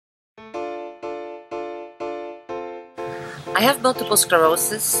I have multiple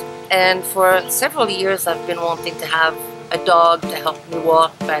sclerosis, and for several years I've been wanting to have a dog to help me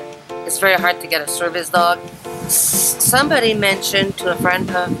walk, but it's very hard to get a service dog. Somebody mentioned to a friend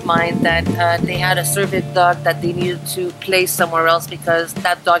of mine that they had a service dog that they needed to place somewhere else because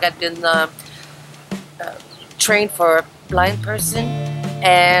that dog had been trained for a blind person,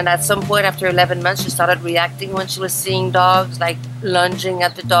 and at some point after 11 months she started reacting when she was seeing dogs, like lunging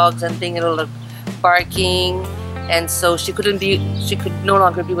at the dogs and being a little barking, and so she could no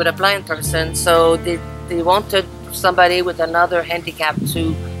longer be with a blind person, so they wanted somebody with another handicap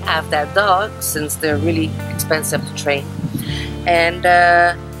to have that dog since they're really expensive to train. And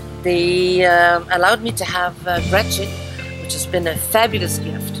they allowed me to have Gretchen, which has been a fabulous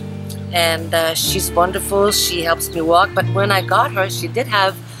gift. And she's wonderful, she helps me walk, but when I got her she did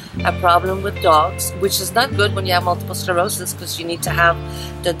have a problem with dogs, which is not good when you have multiple sclerosis, because you need to have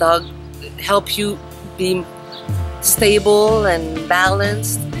the dog help you be stable and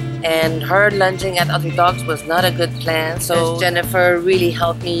balanced, and her lunging at other dogs was not a good plan. So Jennifer really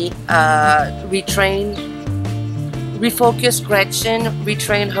helped me refocus Gretchen,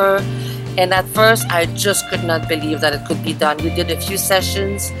 retrain her, and at first I just could not believe that it could be done. We did a few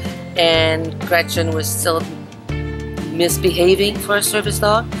sessions and Gretchen was still misbehaving for a service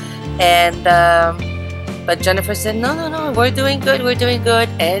dog, and but Jennifer said, no, we're doing good,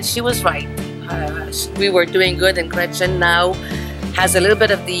 and she was right. We were doing good, and Gretchen now has a little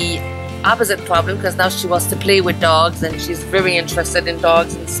bit of the opposite problem, because now she wants to play with dogs and she's very interested in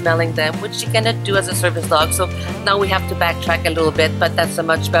dogs and smelling them, which she cannot do as a service dog. So now we have to backtrack a little bit, but that's a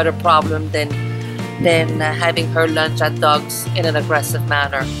much better problem than having her lunge at dogs in an aggressive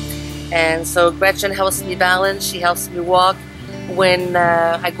manner. And so Gretchen helps me balance, she helps me walk. When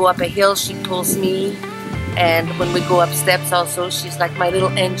I go up a hill, she pulls me, and when we go up steps also, she's like my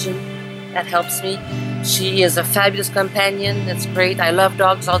little engine that helps me. She is a fabulous companion. It's great. I love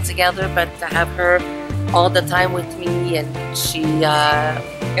dogs altogether, but to have her all the time with me, and she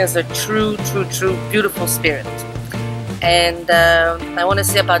is a true, beautiful spirit. And I want to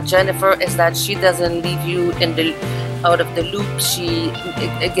say about Jennifer is that she doesn't leave you out of the loop.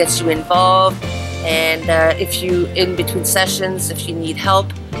 It gets you involved, and if you, in between sessions, if you need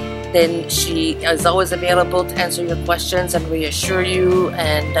help, then she is always available to answer your questions and reassure you,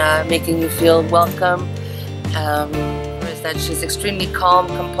 and making you feel welcome. Is that she's extremely calm,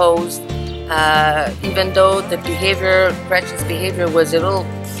 composed, even though Gretchen's behavior was a little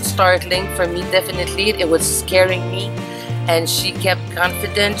startling for me. Definitely, it was scaring me, and she kept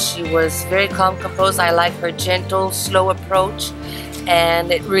confident. She was very calm, composed. I like her gentle, slow approach,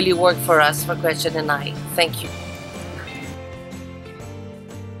 and it really worked for us, for Gretchen and I. Thank you.